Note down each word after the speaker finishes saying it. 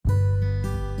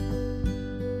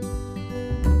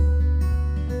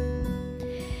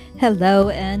Hello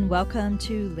and welcome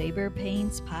to Labor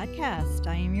Pains Podcast.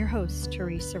 I am your host,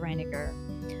 Teresa Reiniger.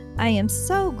 I am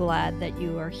so glad that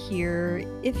you are here.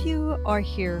 If you are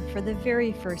here for the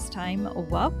very first time,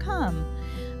 welcome.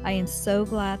 I am so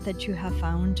glad that you have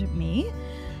found me.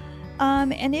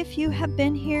 And if you have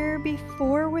been here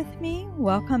before with me,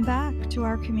 welcome back to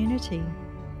our community.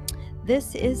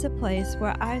 This is a place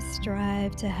where I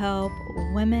strive to help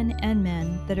women and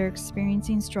men that are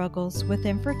experiencing struggles with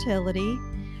infertility,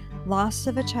 loss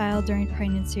of a child during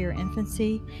pregnancy or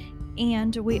infancy,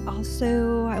 and I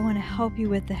want to help you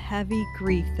with the heavy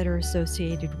grief that are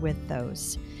associated with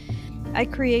those. I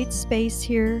create space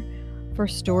here for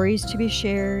stories to be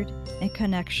shared and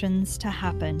connections to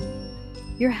happen.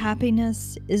 Your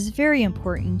happiness is very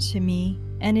important to me,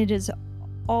 and it is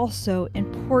also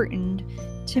important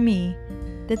to me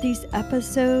that these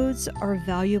episodes are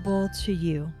valuable to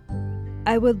you.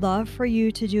 I would love for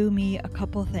you to do me a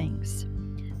couple things.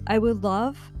 I would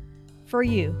love for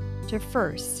you to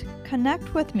first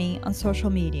connect with me on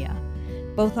social media,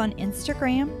 both on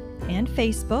Instagram and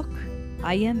Facebook.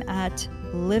 I am at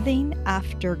Living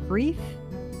After Grief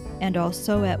and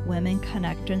also at Women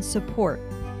Connect and Support.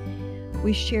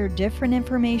 We share different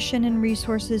information and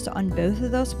resources on both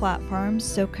of those platforms,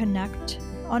 so connect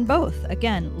on both.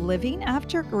 Again, Living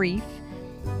After Grief,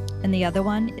 and the other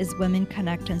one is Women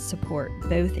Connect and Support,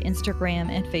 both Instagram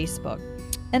and Facebook.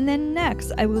 And then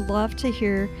next, I would love to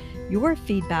hear your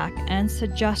feedback and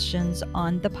suggestions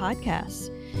on the podcast.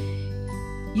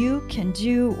 You can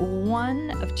do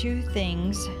one of two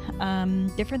things,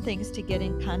 different things to get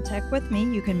in contact with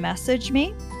me. You can message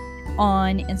me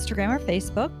on Instagram or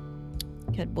Facebook.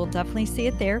 We'll definitely see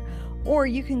it there. Or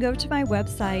you can go to my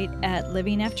website at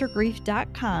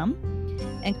livingaftergrief.com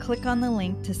and click on the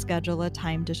link to schedule a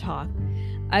time to talk.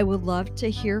 I would love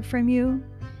to hear from you.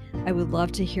 I would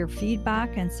love to hear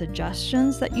feedback and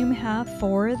suggestions that you have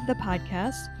for the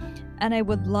podcast. And I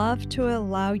would love to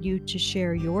allow you to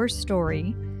share your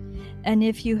story. And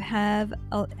if you have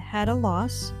had a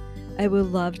loss, I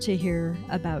would love to hear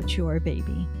about your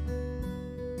baby.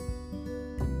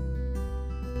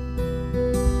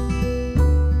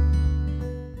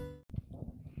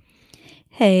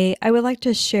 Hey, I would like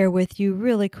to share with you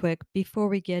really quick before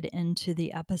we get into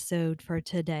the episode for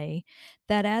today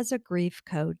that as a grief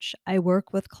coach, I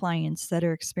work with clients that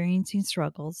are experiencing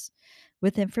struggles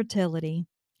with infertility,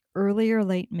 early or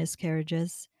late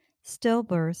miscarriages,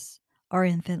 stillbirths, or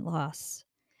infant loss.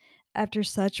 After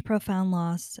such profound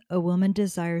loss, a woman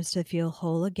desires to feel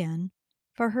whole again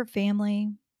for her family,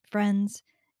 friends,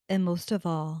 and most of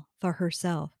all, for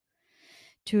herself.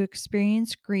 To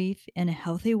experience grief in a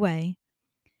healthy way,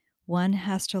 one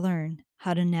has to learn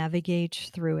how to navigate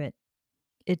through it.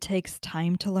 It takes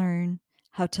time to learn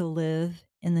how to live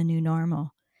in the new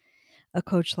normal. A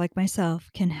coach like myself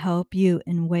can help you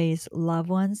in ways loved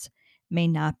ones may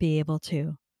not be able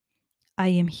to. I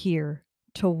am here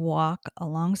to walk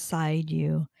alongside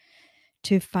you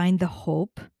to find the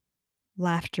hope,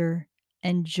 laughter,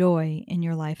 and joy in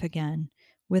your life again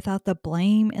without the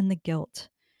blame and the guilt.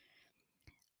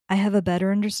 I have a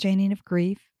better understanding of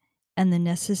grief and the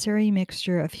necessary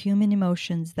mixture of human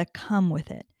emotions that come with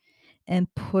it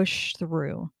and push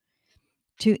through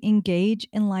to engage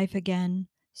in life again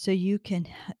so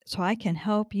I can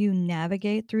help you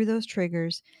navigate through those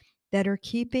triggers that are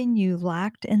keeping you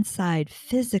locked inside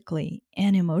physically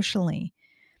and emotionally.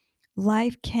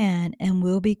 Life can and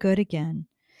will be good again.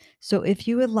 So if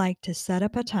you would like to set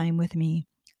up a time with me,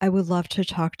 I would love to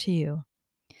talk to you.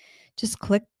 Just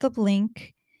click the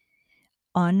link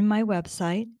on my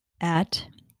website at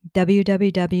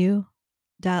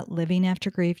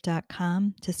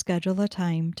www.livingaftergrief.com to schedule a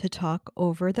time to talk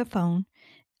over the phone,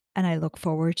 and I look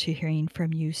forward to hearing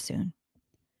from you soon.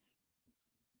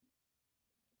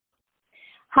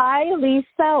 Hi,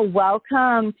 Lisa.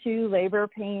 Welcome to Labor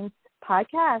Pains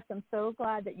Podcast. I'm so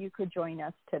glad that you could join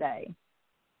us today.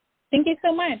 Thank you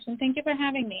so much, and thank you for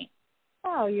having me.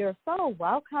 Oh, you're so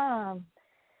welcome.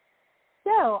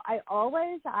 So I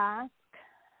always ask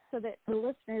so that the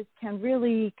listeners can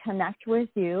really connect with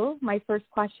you. My first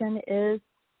question is,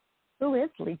 who is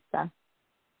Lisa?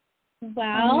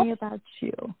 Well, tell me about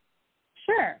you.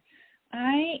 Sure.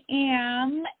 I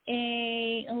am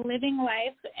a living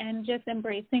life and just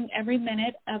embracing every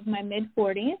minute of my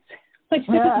mid-40s. Which is,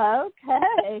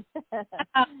 okay.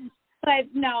 But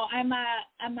no, I'm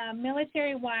a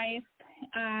military wife.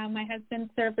 My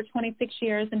husband served for 26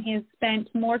 years, and he has spent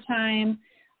more time,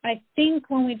 I think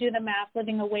when we do the math,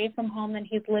 living away from home than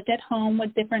he's lived at home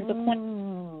with different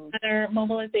deployments, other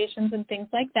mobilizations and things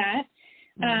like that.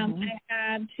 I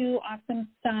have two awesome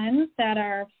sons that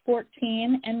are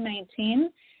 14 and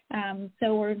 19,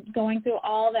 So we're going through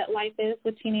all that life is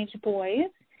with teenage boys.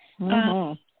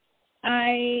 Mm-hmm.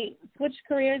 I switched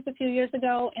careers a few years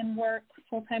ago and work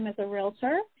full-time as a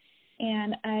realtor.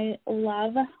 And I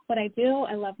love what I do.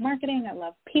 I love marketing. I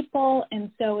love people.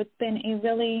 And so it's been a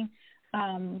really,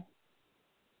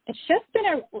 it's just been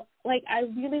I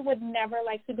really would never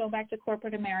like to go back to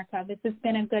corporate America. This has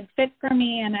been a good fit for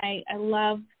me, and I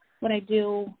love what I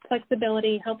do,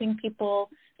 flexibility, helping people,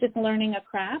 just learning a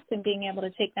craft and being able to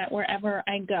take that wherever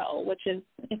I go, which is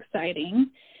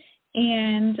exciting.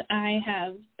 And I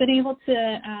have been able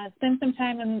to spend some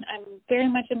time, and I'm very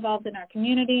much involved in our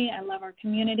community. I love our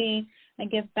community. I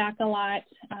give back a lot.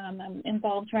 I'm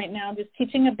involved right now just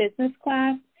teaching a business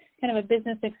class, kind of a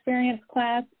business experience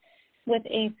class with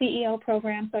a CEO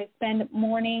program. So I spend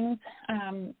mornings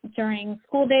during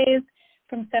school days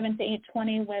from 7 to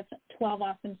 8:20 with 12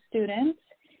 awesome students.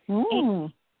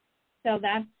 So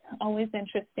that's always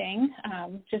interesting.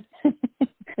 Just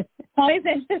always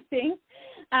interesting.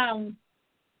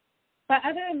 But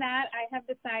other than that, I have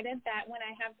decided that when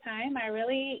I have time, I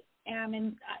really am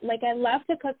I love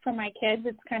to cook for my kids.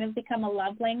 It's kind of become a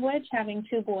love language, having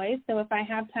 2 boys. So if I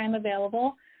have time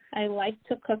available, I like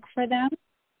to cook for them.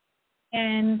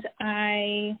 And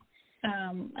I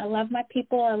love my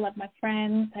people. I love my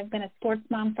friends. I've been a sports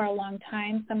mom for a long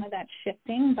time. Some of that's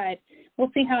shifting, but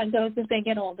we'll see how it goes as they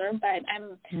get older. But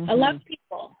I love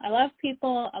people. I love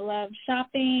people. I love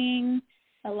shopping.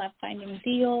 I love finding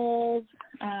deals.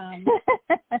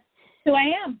 Who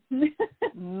I am.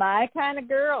 My kind of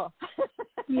girl.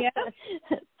 Yeah.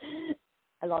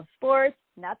 I love sports,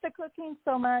 not the cooking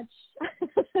so much.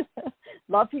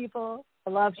 Love people. I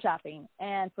love shopping,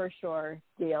 and for sure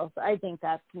deals. I think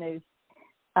that's news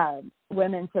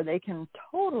women, so they can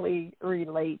totally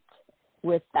relate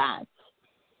with that.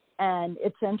 And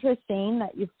it's interesting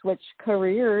that you switched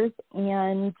careers,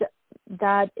 and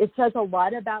that it says a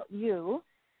lot about you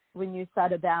when you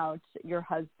said about your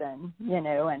husband,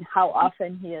 and how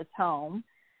often he is home.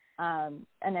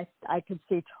 And I could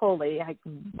see totally, I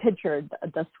pictured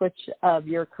the switch of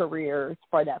your careers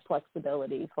for that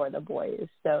flexibility for the boys.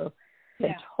 So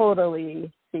I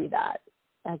totally see that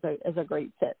as a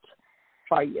great fit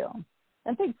for you.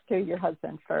 And thanks to your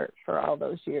husband for all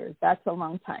those years. That's a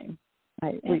long time.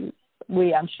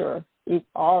 We I'm sure,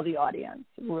 all the audience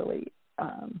really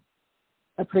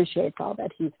appreciates all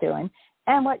that he's doing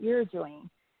and what you're doing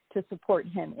to support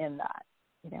him in that.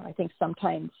 I think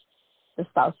sometimes the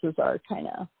spouses are kind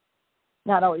of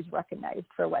not always recognized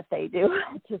for what they do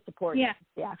to support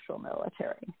the actual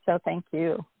military. So thank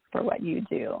you for what you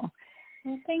do.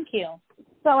 Well, thank you.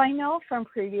 So I know from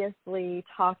previously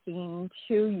talking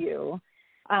to you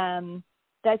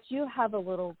that you have a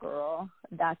little girl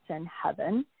that's in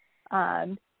heaven. So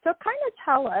kind of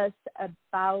tell us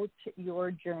about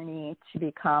your journey to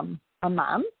become a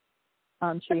mom.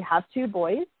 So you have 2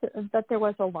 boys, but there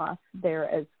was a loss there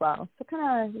as well. So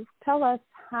kind of tell us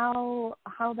how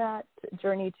that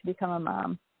journey to become a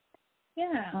mom.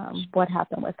 Yeah. What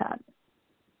happened with that?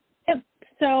 Yep.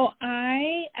 So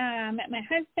I met my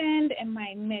husband in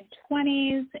my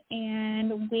mid-20s,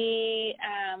 and we,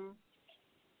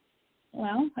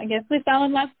 I guess we fell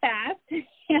in love fast.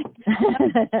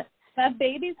 The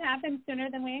babies happened sooner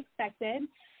than we expected.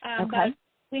 But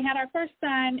we had our first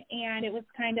son, and it was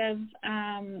kind of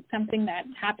something that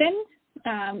happened.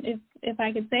 If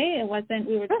I could say, it wasn't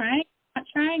we were trying, not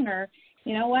trying, or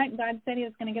you know what, God said He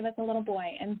was going to give us a little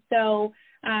boy. And so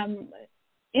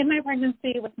in my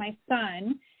pregnancy with my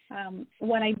son,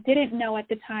 what I didn't know at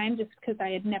the time, just because I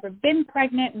had never been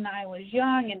pregnant and I was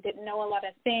young and didn't know a lot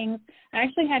of things, I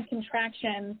actually had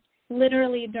contractions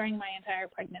literally during my entire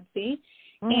pregnancy.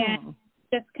 And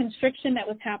this constriction that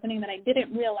was happening that I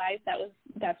didn't realize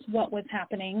that's what was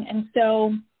happening. And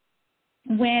so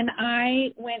when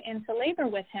I went into labor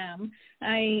with him,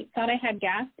 I thought I had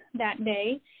gas that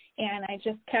day, and I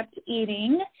just kept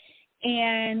eating.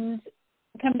 And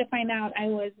come to find out, I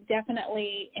was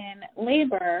definitely in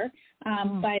labor.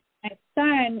 But my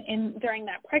son, during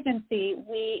that pregnancy,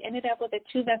 we ended up with a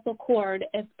 2-vessel cord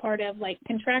as part of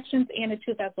contractions and a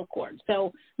 2-vessel cord.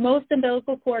 So most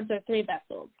umbilical cords are 3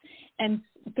 vessels and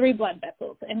 3 blood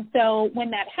vessels. And so when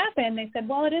that happened, they said,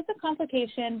 well, it is a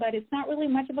complication, but it's not really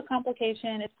much of a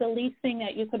complication. It's the least thing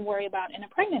that you could worry about in a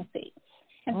pregnancy.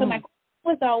 And so my question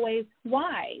was always,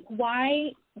 why?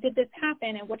 Why did this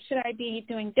happen, and what should I be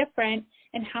doing different,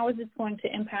 and how is this going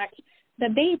to impact the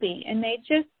baby? And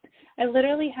I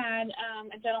literally had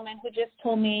a gentleman who just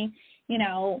told me,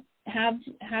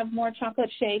 have more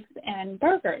chocolate shakes and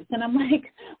burgers. And I'm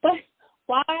like, but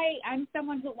why? I'm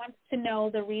someone who wants to know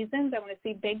the reasons. I want to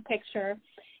see big picture.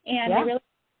 And I really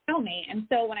tell me. And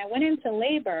so when I went into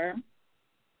labor,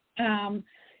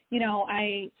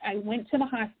 I went to the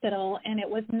hospital, and it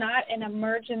was not an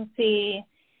emergency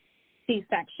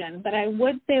C-section, but I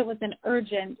would say it was an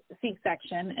urgent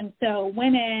C-section. And so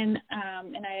went in,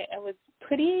 and I was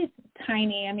pretty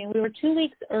tiny. I mean, we were 2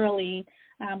 weeks early,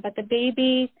 but the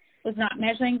baby was not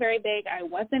measuring very big. I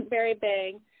wasn't very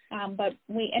big, but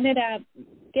we ended up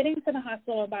getting to the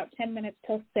hospital about 10 minutes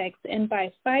till 6, and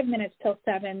by 5 minutes till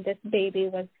 7, this baby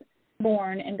was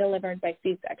born and delivered by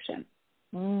C-section.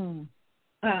 Mm.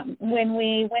 When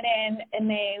we went in and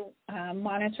they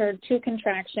monitored 2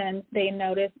 contractions, they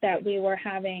noticed that we were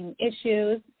having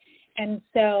issues, and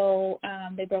so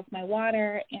they broke my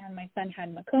water, and my son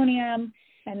had meconium,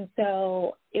 and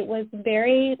so it was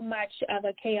very much of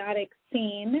a chaotic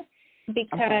scene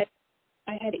because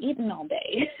I had eaten all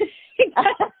day.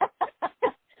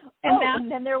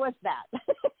 And then there was that.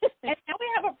 And now we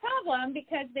have a problem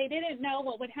because they didn't know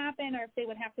what would happen or if they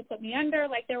would have to put me under.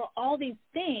 Like, there were all these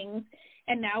things,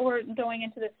 and now we're going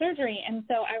into the surgery. And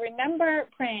so I remember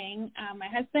praying. My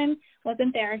husband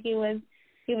wasn't there. He was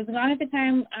gone at the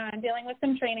time dealing with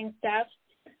some training stuff.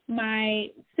 My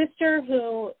sister,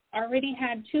 who already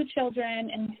had 2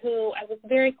 children and who I was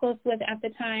very close with at the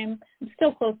time, I'm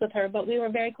still close with her, but we were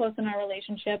very close in our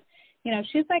relationship.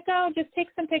 She's like, oh, just take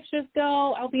some pictures,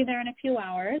 go. I'll be there in a few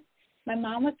hours. My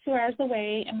mom was 2 hours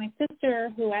away, and my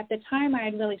sister, who at the time I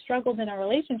had really struggled in a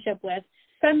relationship with,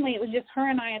 suddenly it was just her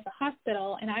and I at the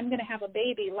hospital, and I'm going to have a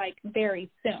baby, like, very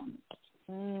soon.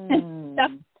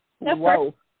 The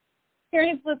first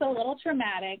experience was a little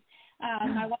traumatic.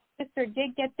 My one sister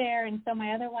did get there, and so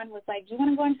my other one was like, do you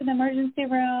want to go into the emergency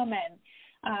room?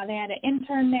 And they had an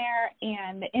intern there,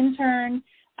 and the intern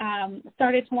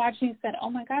started to watch, and he said, oh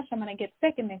my gosh, I'm going to get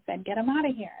sick. And they said, get him out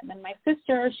of here. And then my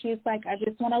sister, she's like, I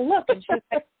just want to look. And she's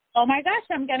like, oh my gosh,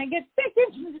 I'm going to get sick.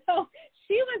 And so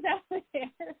she was out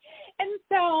there. And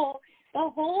so the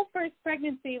whole first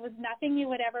pregnancy was nothing you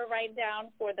would ever write down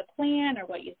for the plan or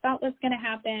what you thought was going to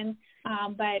happen.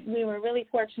 But we were really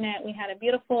fortunate. We had a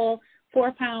beautiful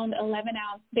 4-pound,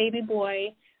 11-ounce baby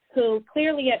boy who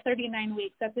clearly at 39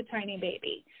 weeks, that's a tiny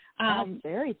baby. That's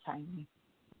very tiny.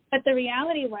 But the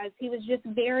reality was he was just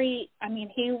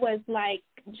he was like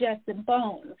just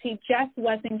bones. He just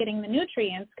wasn't getting the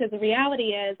nutrients because the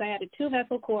reality is I had a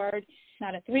 2-vessel cord,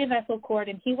 not a 3-vessel cord,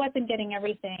 and he wasn't getting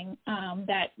everything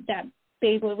that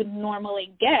baby would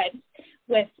normally get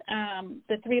with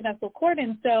the 3-vessel cord.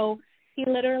 And so he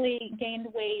literally gained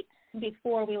weight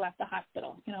before we left the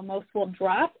hospital. Most will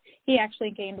drop. He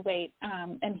actually gained weight,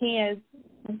 and he has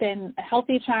been a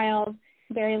healthy child,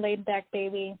 very laid-back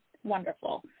baby,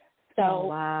 wonderful. So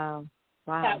wow.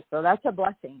 So that's a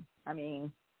blessing. I mean,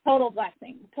 total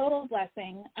blessing.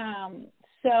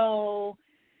 So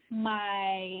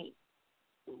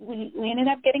we ended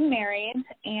up getting married,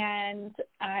 and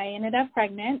I ended up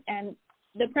pregnant, and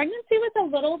the pregnancy was a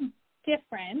little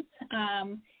different.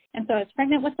 And so I was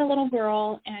pregnant with a little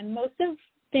girl, and most of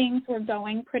things were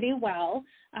going pretty well.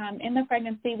 In the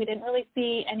pregnancy, we didn't really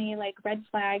see any red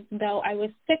flags, though I was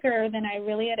sicker than I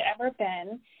really had ever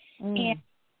been. And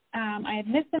I had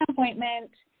missed an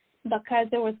appointment because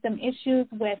there was some issues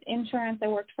with insurance. I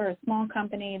worked for a small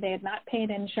company. They had not paid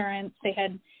insurance.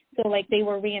 They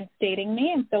were reinstating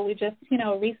me. And so we just,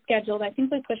 rescheduled. I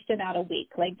think we pushed it out a week.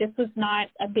 This was not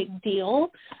a big deal.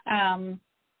 And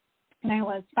I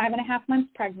was 5.5 months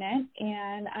pregnant,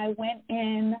 and I went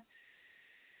in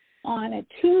on a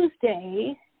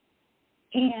Tuesday,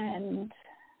 and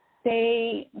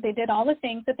they did all the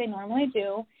things that they normally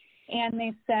do. And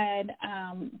they said,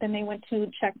 then they went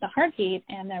to check the heartbeat,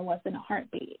 and there wasn't a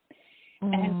heartbeat.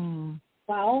 And,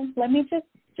 well, let me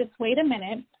just wait a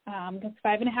minute. It's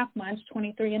 5.5 months,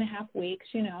 23.5 weeks,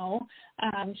 She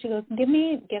goes, give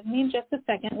me just a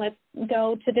second. Let's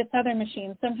go to this other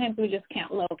machine. Sometimes we just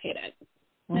can't locate it.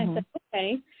 And I said,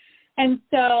 okay. And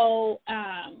so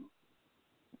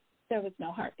there was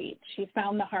no heartbeat. She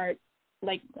found the heart,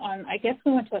 I guess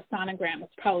we went to a sonogram.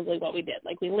 That's probably what we did.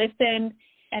 We listened.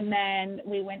 And then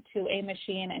we went to a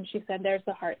machine, and she said, there's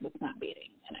the heart that's not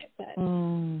beating. And I said,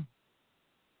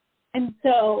 and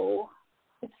so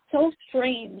it's so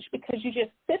strange because you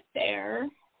just sit there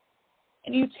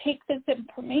and you take this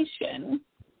information,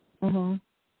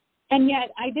 and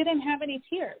yet I didn't have any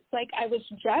tears. I was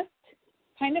just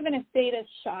kind of in a state of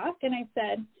shock. And I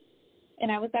said, and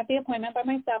I was at the appointment by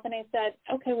myself, and I said,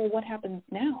 okay, well, what happens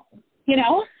now?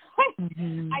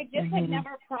 I just had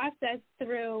never processed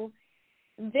through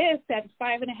this at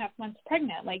 5.5 months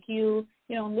pregnant. You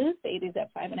don't lose babies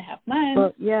at 5.5 months.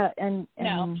 Well, yeah, and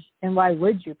why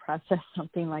would you process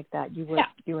something like that? You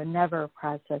would never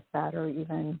process that, or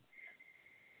even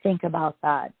think about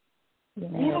that, you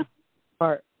know,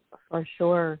 for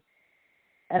sure.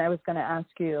 And I was going to ask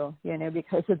you, you know,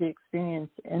 because of the experience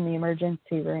in the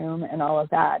emergency room and all of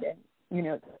that, and, you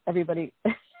know, everybody,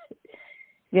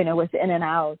 you know, was in and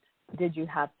out. Did you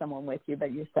have someone with you?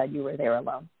 But you said you were there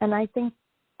alone. And I think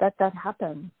that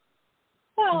happens.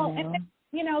 Well, you know? and,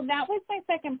 you know, that was my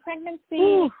second pregnancy.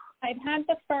 Ooh. I'd had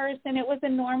the first, and it was a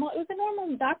normal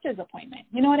doctor's appointment.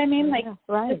 You know what I mean? Like,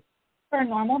 right. For a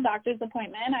normal doctor's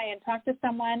appointment, I had talked to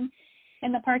someone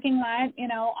in the parking lot, you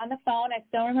know, on the phone. I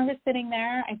still remember sitting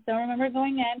there. I still remember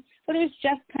going in, but it was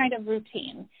just kind of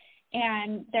routine.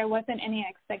 And there wasn't any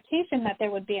expectation that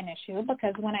there would be an issue,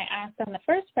 because when I asked on the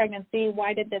first pregnancy,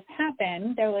 why did this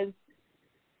happen, there was,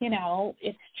 you know,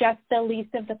 it's just the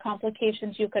least of the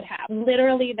complications you could have.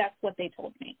 Literally, that's what they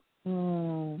told me.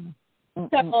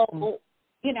 So,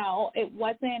 you know, it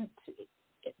wasn't,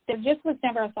 there just was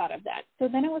never a thought of that. So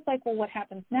then it was like, well, what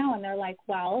happens now? And they're like,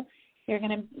 well, you're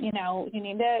going to, you know, you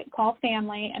need to call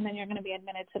family, and then you're going to be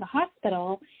admitted to the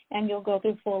hospital, and you'll go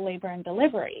through full labor and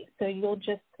delivery. So you'll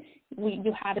just,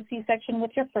 you had a C-section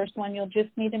with your first one. You'll just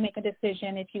need to make a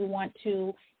decision if you want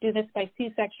to do this by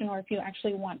C-section or if you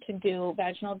actually want to do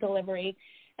vaginal delivery.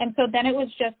 And so then it was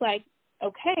just like,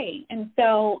 okay. And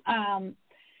so,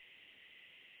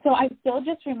 so I still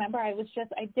just remember I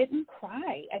didn't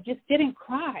cry. I just didn't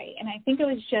cry. And I think it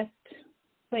was just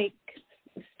like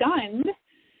stunned,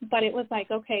 but it was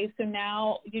like, okay, so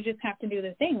now you just have to do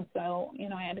the thing. So, you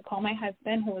know, I had to call my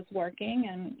husband who was working,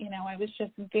 and, you know, I was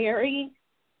just very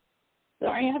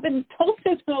sorry. I haven't told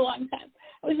this in a long time.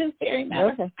 I was just very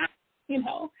mad, you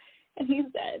know, and he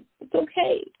said, it's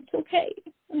okay. It's okay.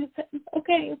 And I said,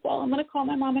 okay, well, I'm going to call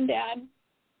my mom and dad.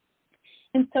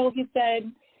 And so he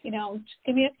said, you know, just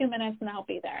give me a few minutes and I'll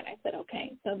be there. And I said,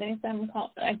 okay. So then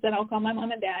I said, I'll call my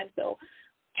mom and dad. So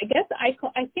I guess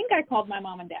I think I called my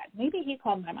mom and dad. Maybe he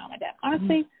called my mom and dad.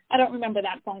 Honestly, I don't remember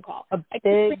that phone call. A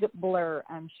big blur,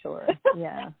 I'm sure.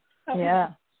 Yeah. Yeah.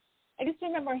 I just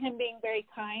remember him being very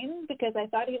kind, because I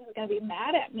thought he was going to be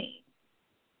mad at me.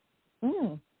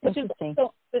 Which is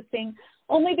so interesting.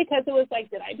 Only because it was like,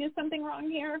 did I do something wrong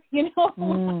here? You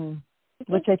know?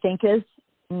 Which I think is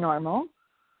normal.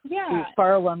 Yeah.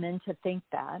 For a woman to think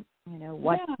that, you know,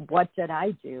 what did I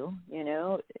do? You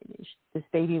know, this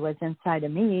baby was inside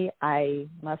of me. I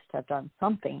must have done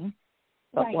something,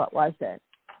 but what was it?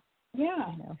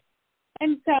 Yeah. You know?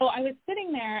 And so I was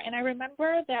sitting there, and I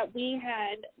remember that we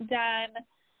had done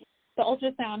the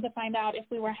ultrasound to find out if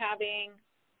we were having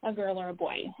a girl or a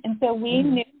boy. And so we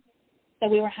knew that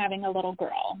we were having a little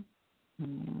girl.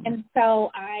 And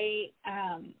so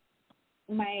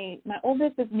my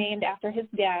oldest is named after his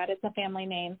dad. It's a family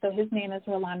name. So his name is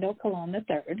Rolando Colon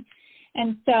III.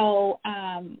 And so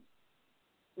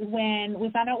when we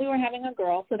found out we were having a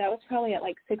girl, so that was probably at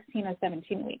like 16 or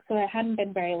 17 weeks. So it hadn't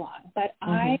been very long. But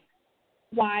I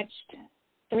watched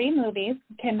 3 movies.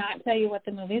 Cannot tell you what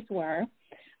the movies were.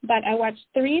 But I watched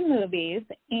 3 movies.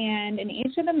 And in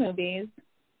each of the movies,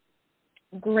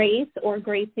 Grace or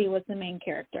Gracie was the main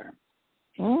character.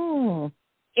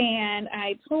 And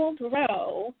I told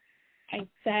Ro, I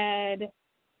said,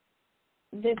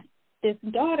 this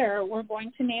daughter, we're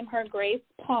going to name her Grace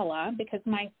Paula, because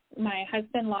my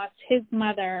husband lost his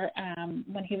mother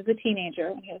when he was a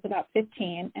teenager, when he was about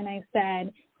 15. And I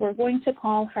said, we're going to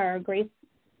call her Grace.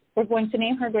 We're going to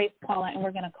name her Grace Paula, and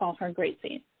we're going to call her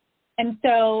Gracie. And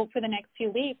so for the next few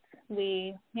weeks,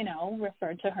 we, you know,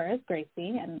 referred to her as Gracie,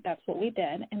 and that's what we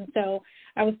did. And so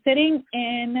I was sitting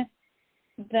in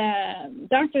the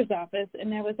doctor's office,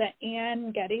 and there was an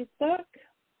Anne Geddes book.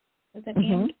 Was it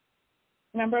Anne?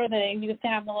 Remember they used to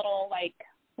have the little, like,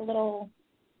 the little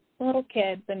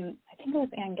kids, and I think it was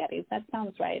Anne Geddes. That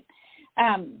sounds right.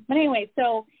 But anyway,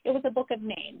 so it was a book of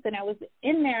names, and I was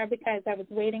in there because I was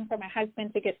waiting for my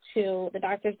husband to get to the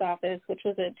doctor's office, which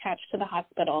was attached to the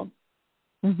hospital,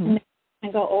 and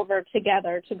go over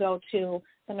together to go to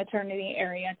the maternity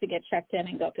area to get checked in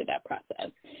and go through that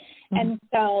process. And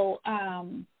so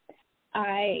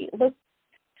I looked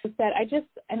and said, I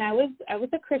was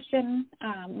a Christian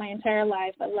my entire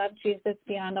life. I loved Jesus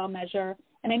beyond all measure,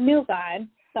 and I knew God,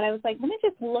 but I was like, let me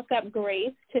just look up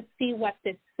Grace to see what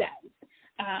this says.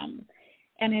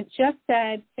 And it just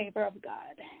said favor of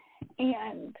God.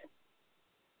 And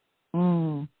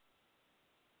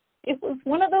it was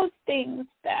one of those things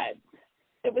that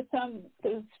there was some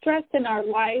stress in our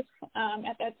life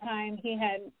at that time. We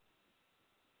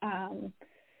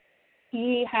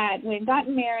had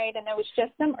gotten married, and there was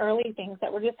just some early things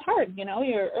that were just hard, you know,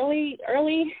 your early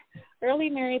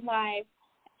married life,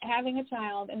 having a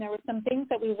child, and there were some things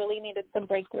that we really needed some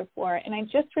breakthrough for. And I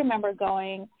just remember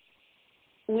going,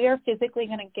 we are physically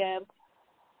going to give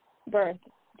birth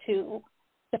to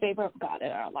the favor of God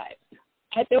in our lives.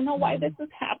 I don't know why this is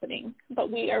happening,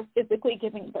 but we are physically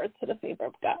giving birth to the favor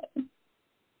of God.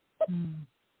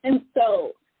 And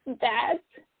so that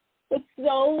was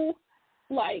so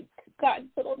like God's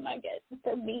little nugget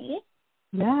for me.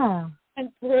 Yeah.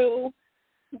 And through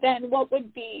then what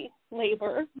would be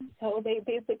labor. So they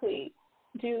basically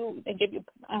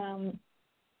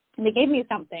they gave me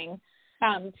something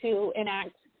to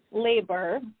enact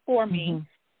labor for me.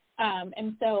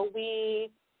 And so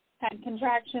we had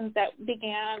contractions that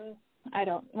began, I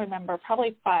don't remember,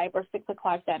 probably 5 or 6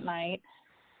 o'clock that night.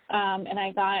 And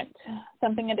I got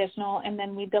something additional, and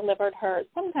then we delivered her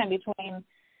sometime between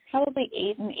probably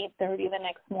 8 and 8:30 the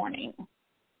next morning.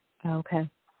 Okay.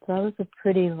 So that was a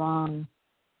pretty long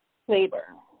labor.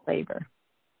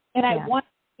 And I wanted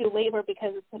to do labor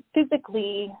because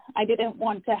physically I didn't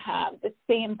want to have the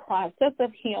same process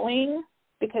of healing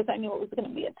because I knew it was going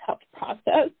to be a tough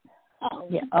process.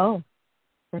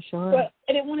 For sure. But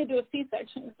I didn't want to do a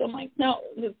C-section, so I'm like, no,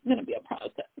 it's going to be a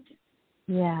process.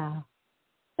 Yeah.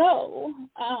 So,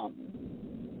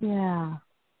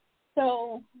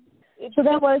 So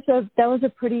that was a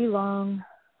pretty long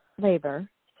labor.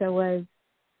 So was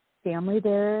family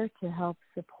there to help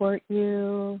support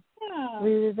you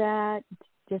through that?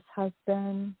 Just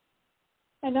husband?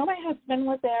 I know my husband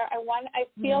was there. I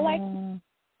feel like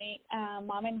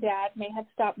Mom and Dad may have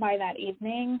stopped by that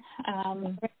evening.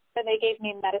 They gave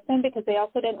me medicine because they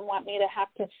also didn't want me to have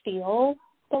to feel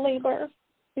the labor,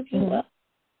 if you will.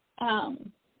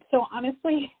 So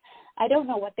honestly, I don't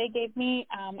know what they gave me.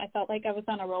 I felt like I was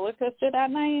on a roller coaster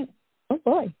that night. Oh,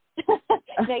 boy.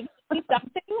 They gave me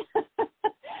something.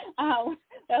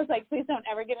 I was like, please don't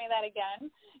ever give me that again.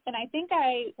 And I think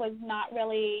I was not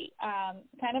really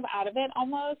kind of out of it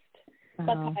almost.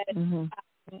 Because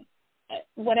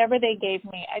whatever they gave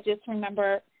me, I just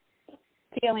remember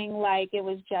feeling like it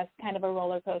was just kind of a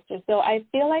roller coaster. So I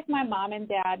feel like my mom and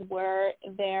dad were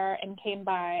there and came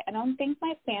by. I don't think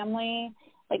my family,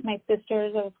 like my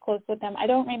sisters, I was close with them. I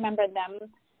don't remember them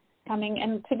coming.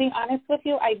 And to be honest with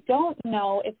you, I don't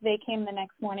know if they came the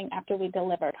next morning after we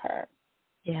delivered her.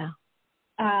 Yeah.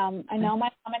 I know my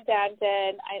mom and dad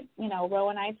did. Ro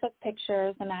and I took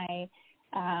pictures, and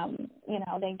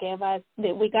they gave us,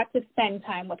 we got to spend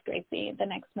time with Gracie the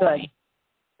next morning.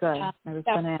 Good. I was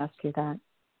going to ask you that.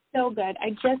 So good.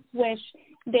 I just wish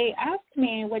they asked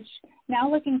me, which now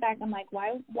looking back, I'm like,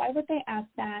 why would they ask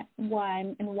that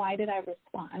one, and why did I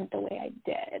respond the way I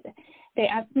did? They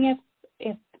asked me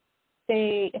if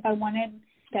I wanted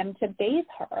them to bathe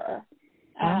her.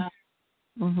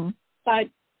 But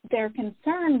their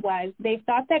concern was they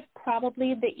thought that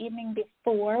probably the evening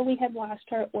before we had lost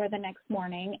her or the next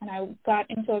morning, and I got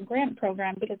into a grant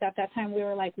program because at that time we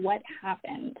were like, what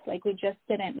happened? Like, we just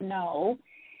didn't know.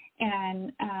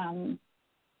 And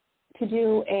to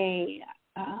do an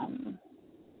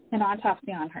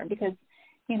autopsy on her because,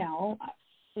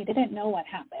 we didn't know what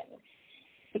happened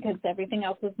because everything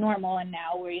else was normal, and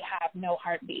now we have no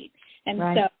heartbeat. And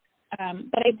so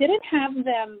but I didn't have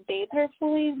them bathe her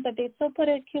fully, but they still put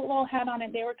a cute little hat on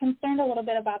it. They were concerned a little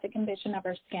bit about the condition of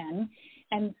her skin.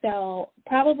 And so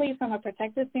probably from a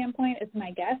protective standpoint, it's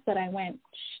my guess that I went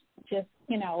just,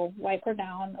 wipe her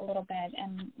down a little bit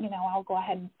and, I'll go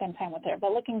ahead and spend time with her.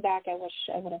 But looking back, I wish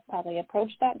I would have probably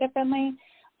approached that differently.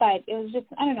 But it was just,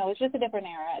 I don't know, it was just a different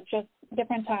era, just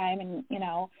different time. And,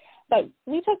 but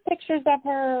we took pictures of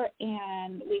her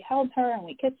and we held her and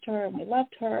we kissed her and we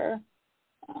loved her.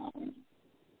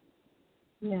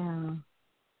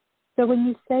 So when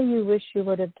you say you wish you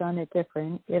would have done it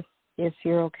different, if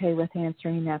you're okay with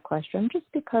answering that question, just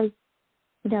because,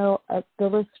 the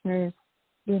listeners,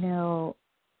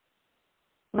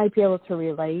 might be able to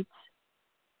relate,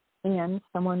 and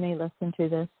someone may listen to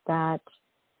this that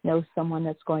knows someone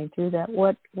that's going through that.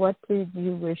 What did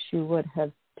you wish you would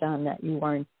have done that you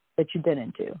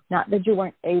didn't do? Not that you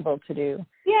weren't able to do.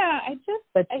 Yeah,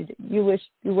 you wish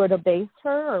you would have bathed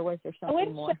her, or was there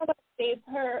something more? I wish I would have bathed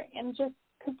her, and just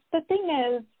because the thing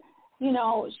is,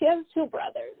 she has 2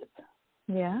 brothers.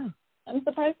 Yeah. I'm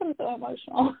surprised I'm so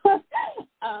emotional.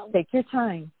 Take your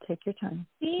time.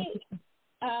 She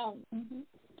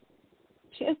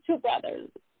has 2 brothers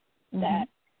that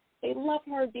they love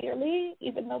her dearly,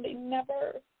 even though they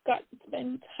never got to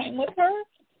spend time with her.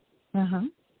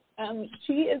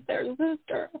 She is their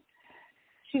sister.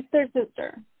 She's their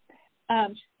sister.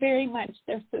 She's very much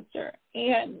their sister.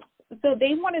 And so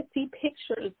they want to see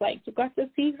pictures, like you got to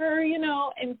see her,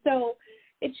 and so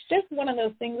it's just one of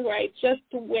those things where I just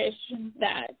wish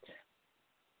that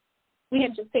we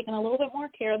had just taken a little bit more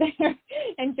care there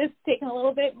and just taken a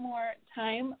little bit more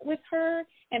time with her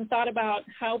and thought about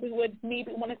how we would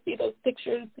maybe want to see those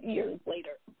pictures years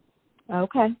later.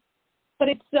 Okay. But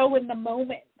it's so in the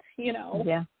moment, you know.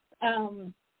 Yeah.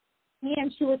 And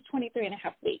she was 23 and a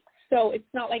half weeks. So it's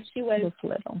not like she was just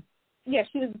little. Yeah,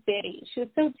 she was bitty. She was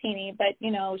so teeny, but,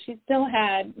 you know, she still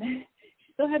had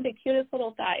the cutest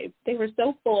little thighs. They were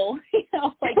so full, you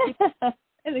know, like,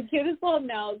 and the cutest little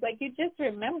nose. Like, you just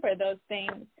remember those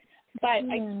things. But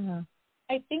yeah.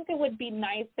 I think it would be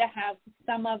nice to have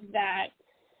some of that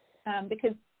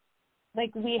because,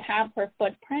 like, we have her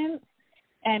footprints.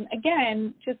 And,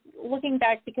 again, just looking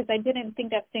back, because I didn't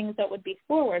think of things that would be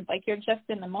forward, like you're just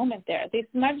in the moment there. They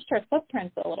smudged her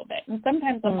footprints a little bit. And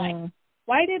sometimes I'm like,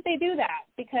 why did they do that?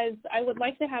 Because I would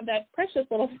like to have that precious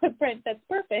little footprint that's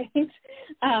perfect.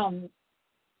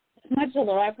 Smudged a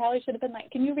little. I probably should have been like,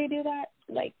 can you redo that?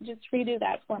 Like, just redo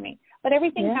that for me. But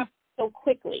everything happens so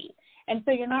quickly. And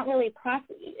so you're not really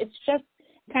processing. It's just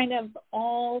kind of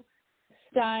all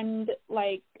stunned,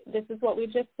 like, this is what we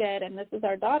just did, and this is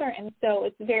our daughter. And so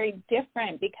it's very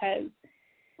different because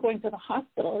going to the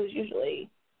hospital is usually,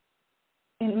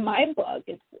 in my book,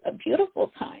 it's a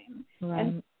beautiful time. Right.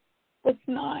 And it's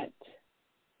not.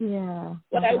 Yeah.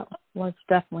 Well, it's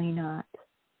definitely not.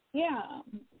 Yeah.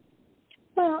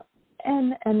 Well,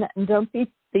 and don't beat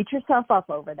yourself up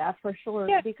over that for sure,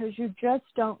 because you just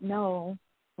don't know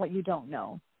what you don't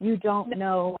know. You don't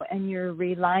know, and you're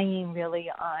relying really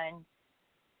on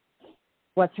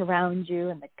what's around you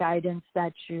and the guidance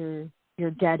that you're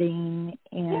getting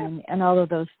and all of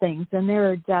those things. And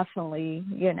there are definitely,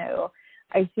 you know,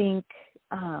 I think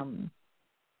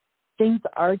things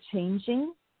are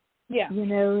changing. Yeah. You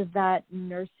know, that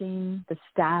nursing, the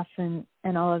staff and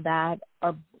all of that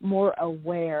are more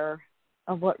aware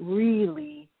of what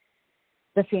really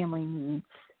the family needs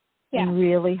and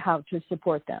really how to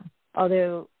support them.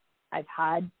 Although I've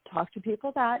talked to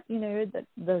people that, you know,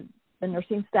 the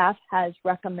nursing staff has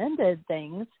recommended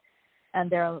things and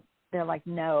they're like,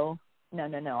 no,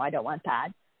 I don't want that.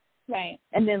 Right.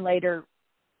 And then later,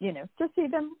 you know, to see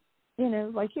them, you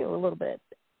know, like you a little bit.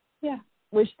 Yeah.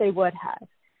 Wish they would have.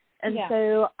 And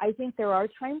so I think there are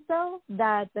times, though,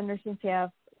 that the nursing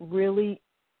staff really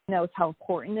knows how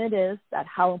important it is, that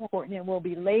how important it will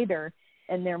be later,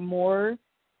 and they're more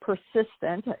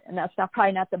persistent, and that's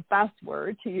probably not the best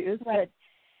word to use, but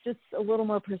just a little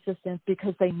more persistent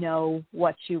because they know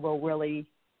what you will really,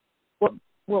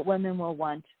 what women will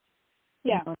want,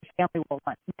 family will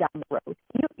want down the road.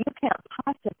 You can't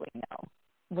possibly know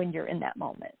when you're in that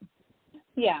moment.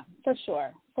 Yeah, for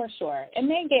sure. And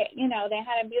they get, you know, they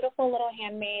had a beautiful little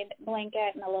handmade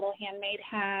blanket and a little handmade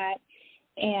hat.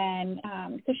 And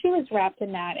so she was wrapped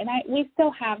in that. And we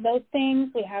still have those things.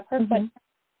 We have her foot.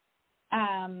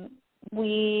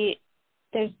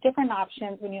 There's different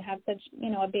options when you have such, you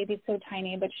know, a baby so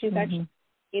tiny, but she's actually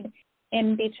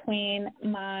in between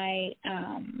my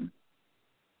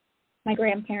my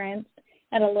grandparents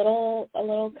at a little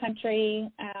country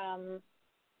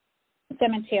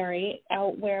cemetery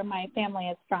out where my family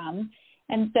is from.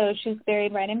 And so she's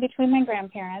buried right in between my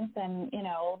grandparents. And, you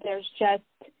know, there's just,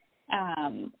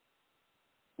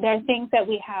 there are things that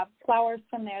we have, flowers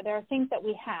from there. There are things that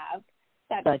we have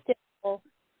that still,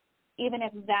 even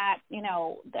if that, you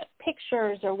know, the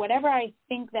pictures or whatever I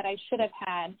think that I should have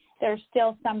had, there's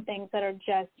still some things that are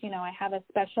just, you know, I have a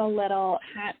special little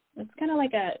hat. It's kind of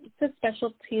like it's a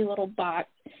specialty little box,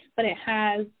 but it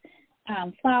has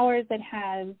flowers. It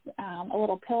has a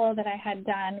little pillow that I had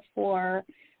done for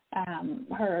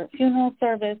her funeral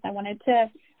service. I wanted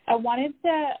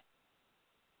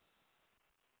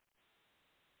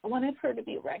her to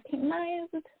be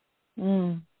recognized.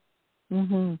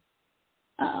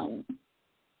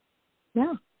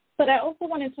 But I also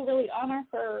wanted to really honor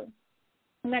her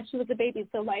and that she was a baby.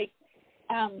 So like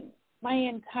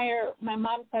my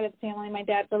mom's side of the family, my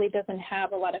dad really doesn't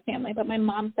have a lot of family, but my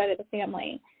mom's side of the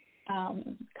family,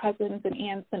 cousins and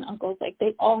aunts and uncles, like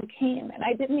they all came, and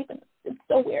I didn't even. It's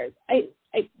so weird. I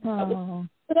was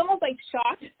almost like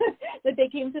shocked that they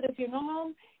came to the funeral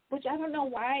home, which I don't know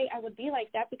why I would be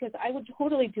like that, because I would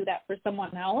totally do that for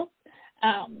someone else.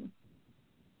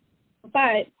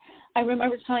 But I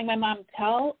remember telling my mom,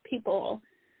 tell people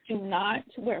do not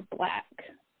wear black.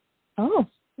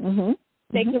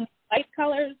 They can wear light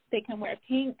colors, they can wear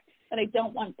pink, but I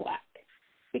don't want black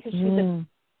because she's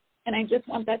and I just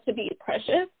want that to be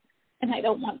precious, and I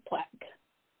don't want black.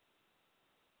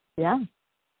 Yeah.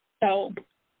 So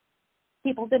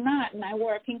people did not, and I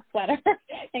wore a pink sweater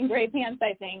and gray pants,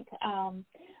 I think.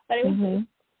 But it was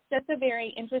just a very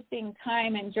interesting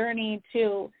time and journey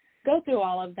to go through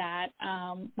all of that.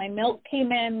 My milk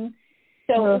came in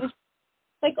So it was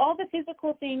like all the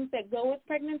physical things that go with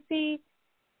pregnancy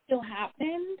still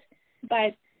happened,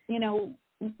 but, you know,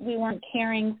 we weren't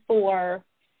caring for,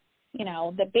 you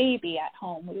know, the baby at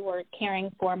home. We were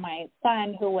caring for my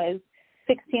son, who was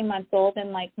 16 months old,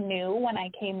 and like knew when I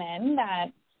came in that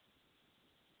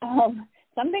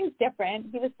something's different.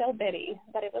 He was so bitty,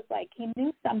 but it was like he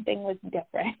knew something was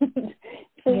different.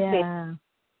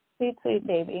 Sweet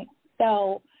baby.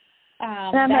 So,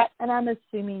 and I'm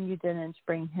assuming you didn't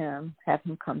have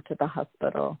him come to the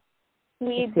hospital.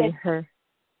 We to see did. Her.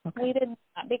 Okay. We did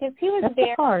not, because he was That's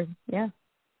there. Hard, yeah.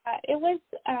 It was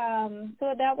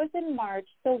so that was in March.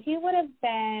 So he would have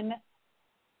been.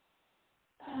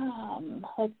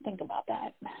 Let's think about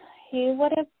that. He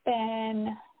would have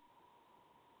been.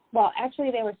 Well,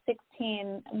 actually, they were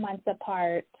 16 months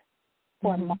apart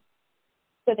for months,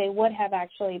 so they would have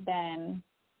actually been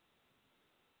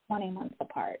 20 months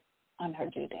apart on her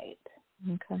due date.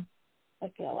 Okay. I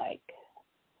feel like.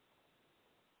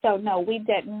 So no, we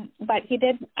didn't. But he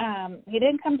did. He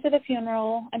didn't come to the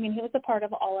funeral. I mean, he was a part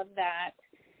of all of that.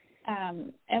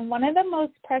 And one of the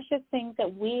most precious things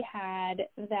that we had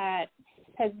that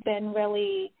has been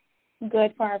really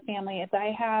good for our family is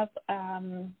I have.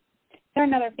 They're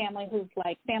another family who's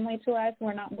like family to us.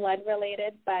 We're not blood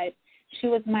related, but she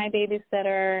was my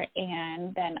babysitter,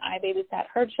 and then I babysat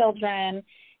her children.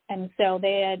 And so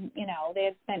they had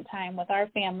spent time with our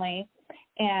family.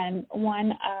 And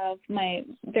one of my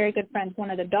very good friends,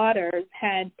 one of the daughters,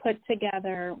 had put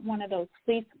together one of those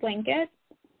fleece blankets.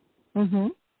 Mm-hmm.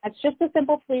 It's just a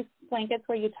simple fleece blankets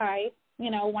where you tie,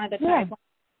 one of the ties.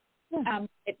 Yeah.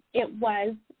 It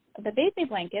was the baby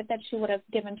blanket that she would have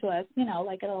given to us,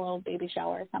 like at a little baby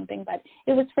shower or something. But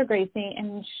it was for Gracie,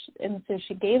 and so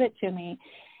she gave it to me.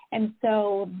 And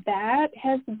so that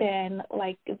has been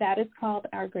that is called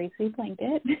our Gracie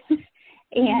blanket.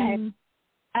 And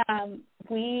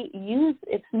we use,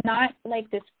 it's not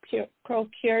like this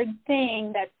procured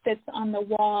thing that sits on the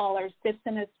wall or sits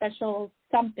in a special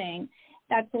something.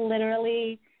 That's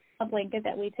literally a blanket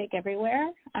that we take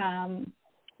everywhere.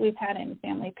 We've had in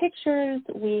family pictures.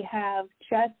 We have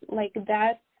just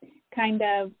that kind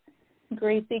of,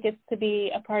 Gracie gets to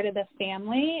be a part of the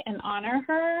family and honor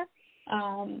her.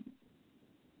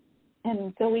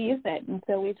 And so we use it. And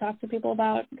so we talk to people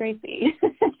about Gracie.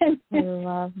 I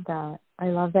love that. I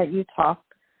love that you talk,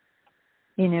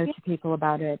 to people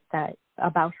about it,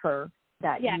 about her,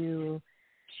 that you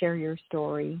share your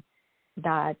story,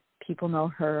 that people know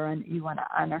her, and you want to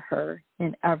honor her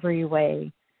in every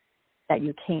way that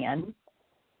you can.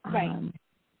 Right.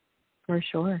 For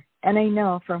sure. And I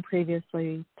know from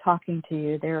previously talking to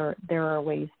you, there are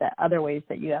other ways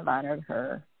that you have honored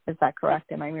her. Is that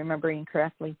correct? Am I remembering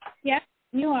correctly? Yes,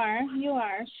 you are.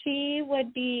 She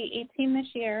would be 18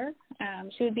 this year.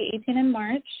 She would be 18 in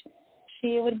March.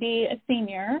 She would be a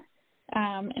senior.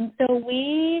 And so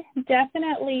we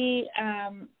definitely,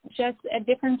 just at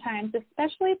different times,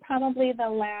 especially probably the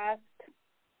last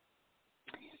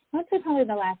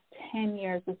 10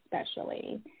 years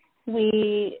especially,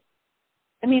 I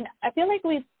feel like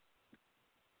we've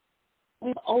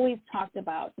always talked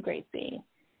about Gracie.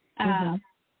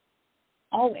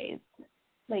 Always.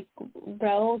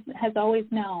 Rose has always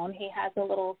known. He has a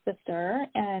little sister,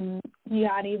 and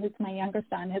Yadi, who's my younger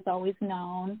son, has always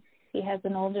known. He has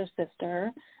an older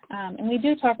sister. And we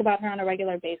do talk about her on a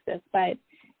regular basis. But,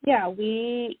 yeah,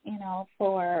 we,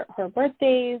 for her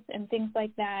birthdays and things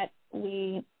like that,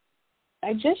 I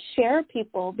just share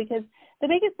people, because the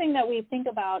biggest thing that we think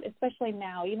about, especially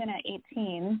now, even at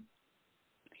 18,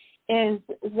 is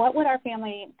what would our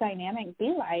family dynamic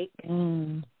be like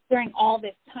during all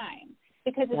this time?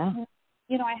 Because, I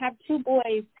have two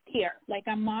boys here.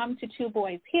 I'm mom to two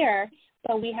boys here,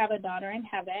 but we have a daughter in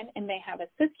heaven, and they have a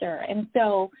sister. And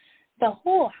so the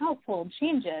whole household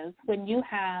changes when you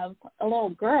have a little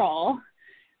girl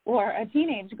or a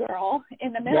teenage girl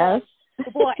in the middle of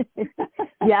the boys.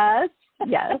 Yes.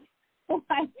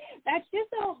 That's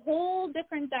just a whole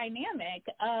different dynamic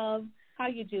of how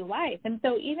you do life. And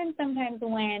so even sometimes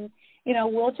when,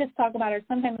 we'll just talk about it,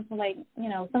 sometimes some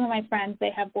of my friends,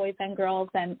 they have boys and girls,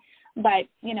 but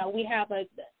we have a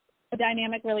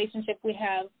dynamic relationship we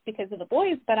have because of the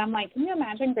boys. But I'm like, can you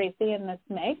imagine Gracie in this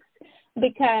mix?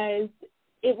 Because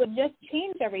it would just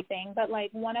change everything. But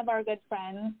one of our good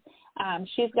friends,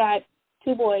 she's got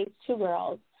two boys, two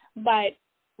girls, but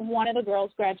one of the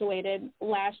girls graduated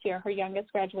last year. Her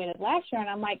youngest graduated last year. And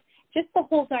I'm like, just the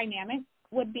whole dynamic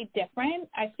would be different,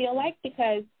 I feel like,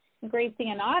 because Gracie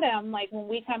and Autumn, when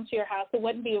we come to your house, it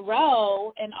wouldn't be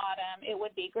Ro and Autumn. It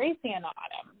would be Gracie and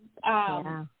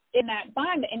Autumn in that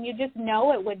bond. And you just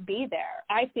know it would be there.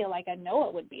 I feel like I know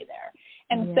it would be there.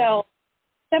 And so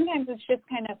sometimes it's just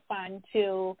kind of fun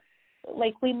to,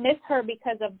 like, we miss her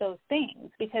because of those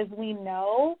things, because we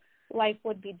know life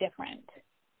would be different.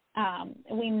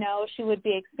 We know she would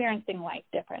be experiencing life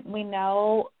different. We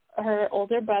know her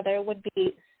older brother would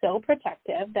be so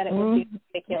protective that it would be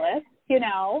ridiculous, you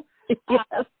know.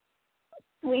 Yes.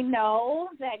 We know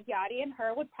that Yadi and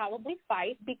her would probably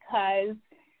fight because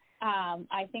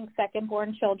I think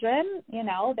second-born children, you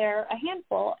know, they're a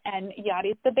handful, and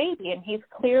Yadi's the baby, and he's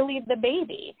clearly the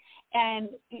baby. And,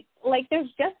 like, there's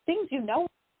just things you know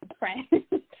different.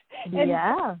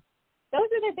 Yeah. Those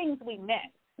are the things we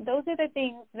miss. Those are the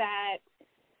things that,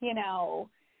 you know,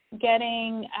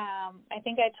 getting, I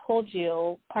think I told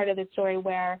you part of the story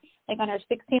where, like, on her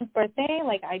 16th birthday,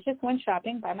 like, I just went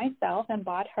shopping by myself and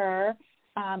bought her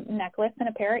necklace and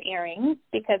a pair of earrings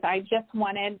because I just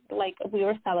wanted, like, we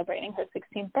were celebrating her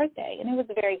 16th birthday, and it was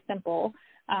very simple.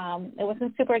 It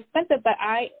wasn't super expensive, but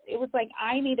it was like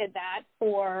I needed that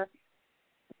for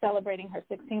celebrating her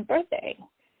 16th birthday.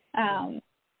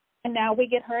 And now we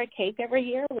get her a cake every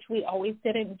year, which we always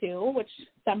didn't do, which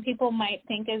some people might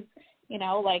think is, you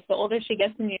know, like the older she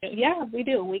gets, and yeah, we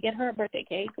do. We get her a birthday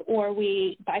cake, or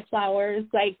we buy flowers.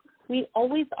 Like, we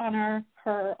always honor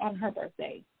her on her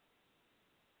birthday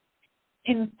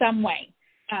in some way.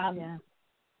 Yeah.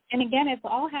 And again, it's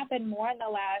all happened more in the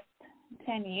last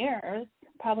 10 years,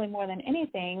 probably more than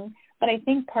anything. But I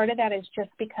think part of that is just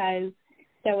because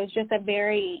there was just a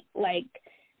very, like,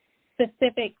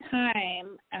 specific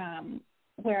time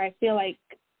where I feel like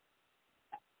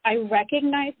I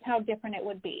recognized how different it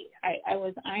would be. I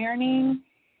was ironing,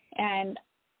 and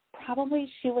probably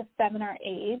she was 7 or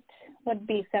 8, would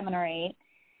be 7 or 8.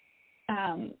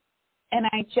 And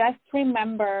I just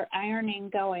remember ironing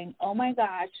going, oh, my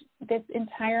gosh, this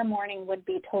entire morning would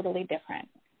be totally different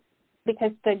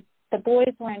because the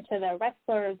boys were into the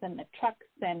wrestlers and the trucks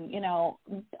and, you know,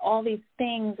 all these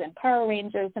things and Power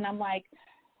Rangers. And I'm like,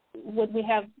 would we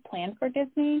have planned for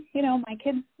Disney? You know, my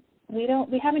kids,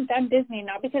 we haven't done Disney,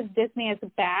 not because Disney is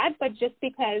bad, but just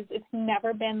because it's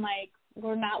never been like,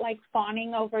 we're not like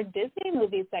fawning over Disney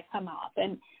movies that come up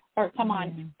or come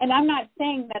on. And I'm not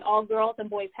saying that all girls and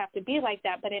boys have to be like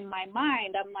that, but in my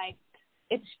mind, I'm like,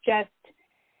 it's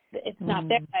not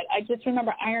there. I just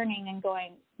remember ironing and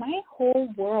going, my whole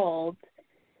world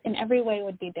in every way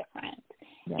would be different.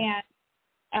 Yeah.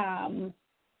 And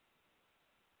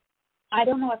I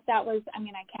don't know if that was,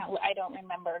 I don't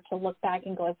remember to look back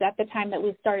and go, is that the time that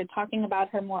we started talking about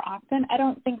her more often? I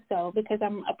don't think so, because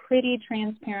I'm a pretty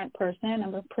transparent person.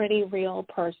 I'm a pretty real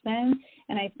person.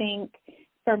 And I think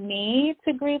for me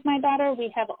to grieve my daughter,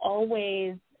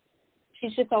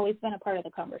 she's just always been a part of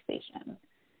the conversation.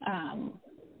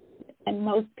 And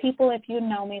most people, if you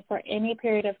know me for any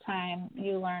period of time,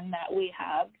 you learn that we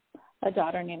have a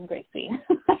daughter named Gracie.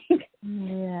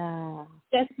 Yeah.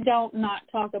 Just don't not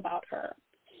talk about her.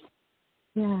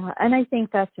 Yeah, and I think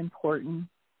that's important,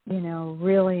 you know,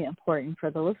 really important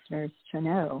for the listeners to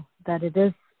know that it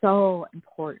is so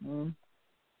important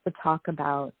to talk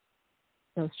about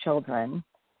those children.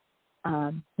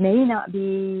 May not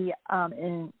be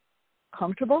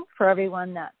comfortable for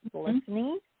everyone that's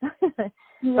listening, but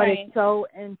it's so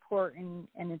important,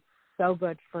 and it's so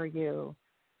good for you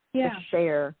to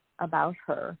share about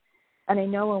her. And I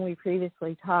know when we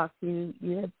previously talked, you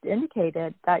had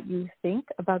indicated that you think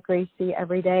about Gracie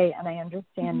every day, and I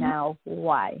understand now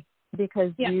why.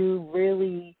 Because you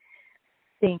really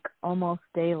think almost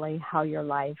daily how your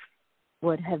life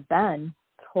would have been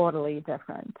totally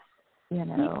different. You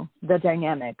know, the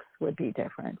dynamics would be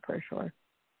different for sure.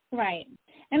 Right.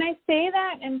 And I say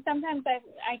that, and sometimes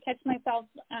I catch myself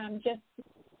just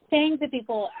saying to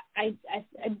people, I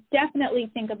definitely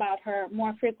think about her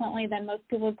more frequently than most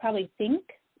people would probably think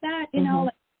that, you know,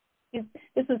 like,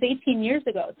 this was 18 years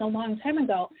ago. It's a long time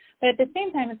ago. But at the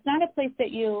same time, it's not a place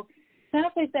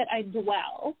that I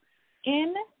dwell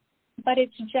in, but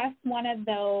it's just one of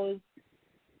those,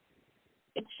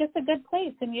 it's just a good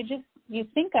place. And you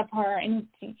think of her, and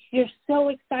you're so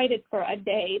excited for a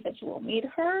day that you will meet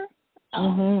her.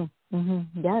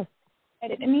 Yes.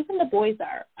 And even the boys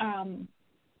are.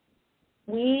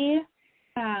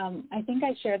 I think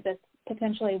I shared this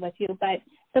potentially with you, but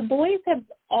the boys have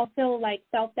also like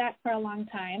felt that for a long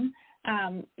time.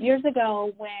 Years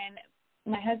ago when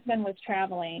my husband was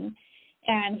traveling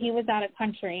and he was out of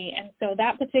country, and so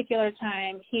that particular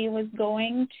time he was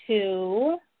going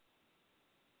to,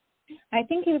 I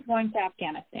think he was going to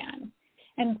Afghanistan.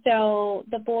 And so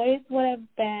the boys would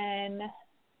have been,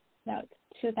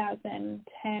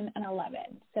 2010 and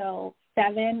 11, so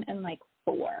 7 and like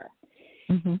 4.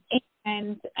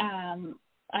 And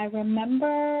I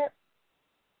remember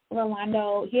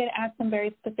Rolando, he had asked some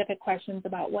very specific questions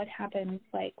about what happens,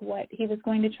 like what he was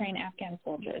going to train Afghan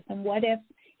soldiers. And what if,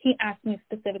 he asked me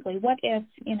specifically, what if,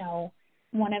 you know,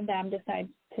 one of them decides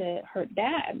to hurt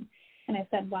Dad? And I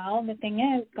said, well, the thing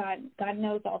is, God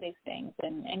knows all these things,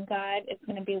 and God is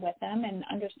going to be with them, and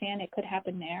understand it could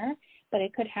happen there, but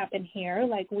it could happen here.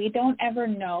 Like, we don't ever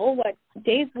know what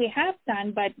days we have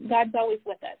done, but God's always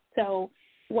with us. So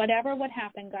whatever would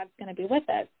happen, God's going to be with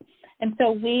us. And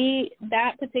so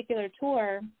that particular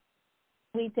tour,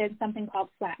 we did something called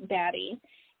Flat Daddy,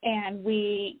 and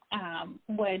we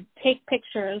would take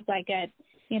pictures like at,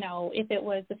 you know, if it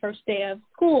was the first day of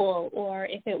school, or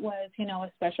if it was, you know,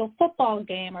 a special football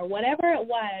game, or whatever it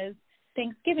was,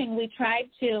 Thanksgiving, we tried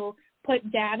to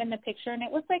put Dad in the picture, and it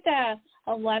was like a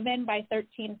 11 by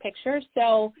 13 picture.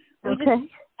 So we just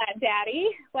Flat Daddy,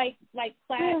 like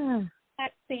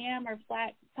flat Sam or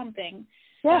flat something.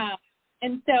 Yeah.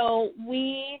 And so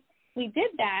we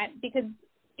did that because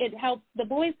it helped the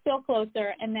boys feel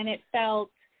closer, and then it felt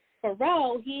for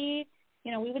Ro,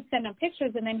 you know, we would send him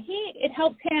pictures, and then it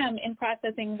helped him in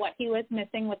processing what he was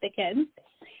missing with the kids.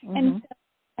 Mm-hmm. And so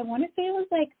I want to say it was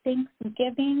like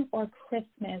Thanksgiving or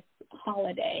Christmas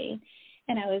holiday,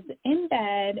 and I was in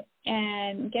bed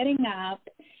and getting up,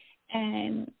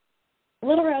 and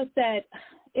little Rose said,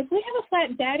 if we have a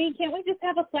flat Daddy, can't we just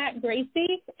have a flat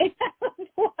Gracie? And I was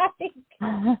like,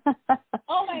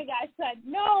 oh my gosh, son,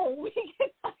 no, we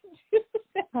cannot do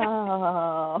that.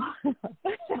 Oh.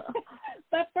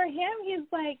 But for him, he's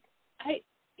like,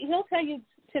 he'll tell you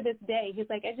to this day, he's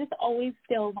like, I just always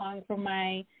still long for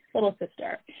my little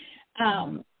sister.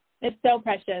 It's so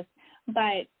precious.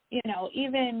 But, you know,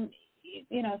 even,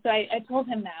 you know, so I told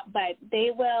him that, but they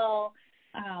will,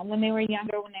 when they were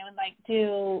younger, when they would like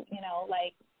do, you know,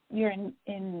 like you're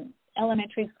in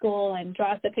elementary school and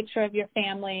draw us a picture of your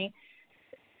family,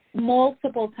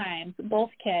 multiple times, both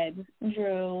kids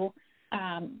drew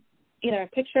either a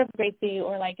picture of Gracie,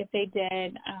 or like if they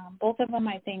did, both of them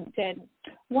I think did,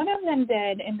 one of them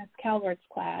did in Miss Calvert's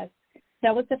class.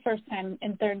 That was the first time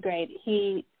in third grade.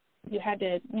 You had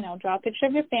to, you know, draw a picture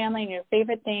of your family and your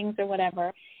favorite things or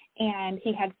whatever, and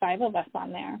he had 5 of us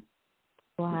on there.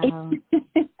 Wow.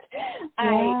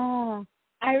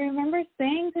 I remember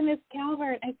saying to Miss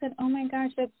Calvert, I said, oh my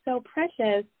gosh, that's so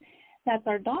precious. That's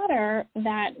our daughter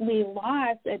that we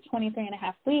lost at 23 and a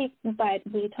half weeks, but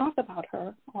we talk about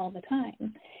her all the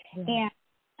time. Yeah.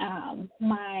 And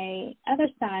my other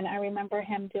son, I remember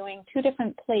him doing 2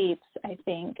 different plates, I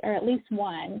think, or at least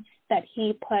one, that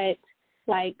he put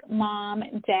like Mom,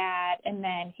 Dad, and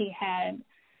then he had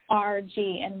R,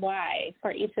 G, and Y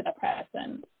for each of the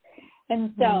presents.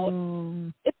 And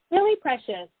so it's really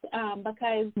precious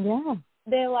because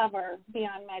they love her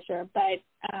beyond measure. But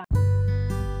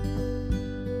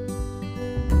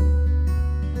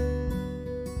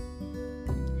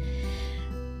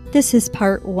this is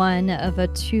part 1 of a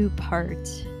 2-part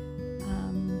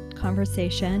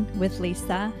conversation with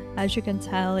Lisa. As you can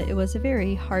tell, it was a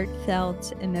very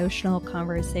heartfelt, emotional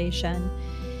conversation.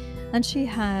 And she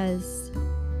has,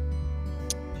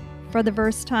 for the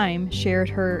first time, shared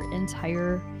her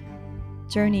entire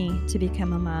journey to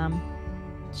become a mom,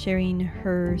 sharing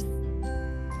her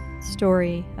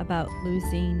story about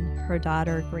losing her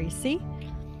daughter, Gracie.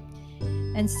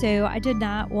 And so I did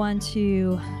not want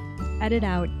to edit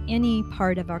out any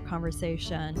part of our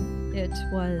conversation. It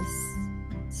was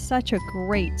such a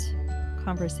great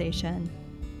conversation.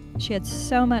 She had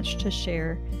so much to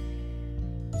share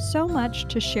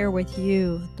with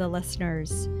you, the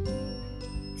listeners.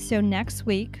 So next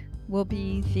week will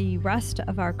be the rest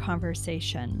of our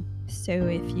conversation. So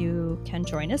if you can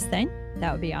join us then,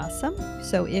 that would be awesome.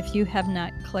 So if you have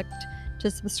not clicked to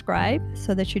subscribe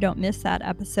so that you don't miss that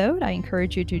episode, I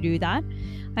encourage you to do that.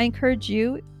 I encourage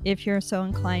you, if you're so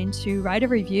inclined, to write a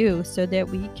review so that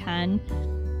we can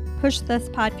push this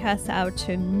podcast out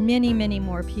to many, many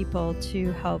more people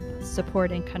to help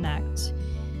support and connect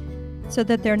so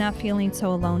that they're not feeling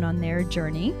so alone on their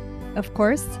journey. Of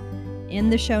course, in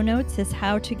the show notes is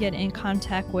how to get in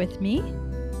contact with me.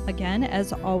 Again,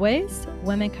 as always,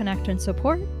 Women Connect and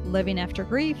Support, Living After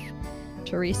Grief,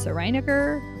 Teresa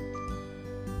Reiniger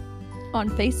on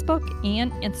Facebook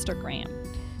and Instagram.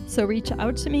 So reach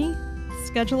out to me,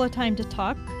 schedule a time to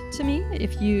talk to me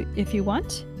if you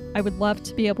want. I would love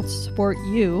to be able to support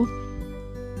you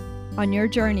on your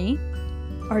journey,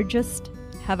 or just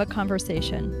have a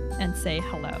conversation and say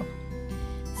hello.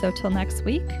 So till next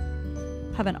week,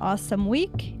 have an awesome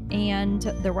week, and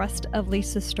the rest of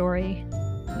Lisa's story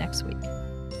next week.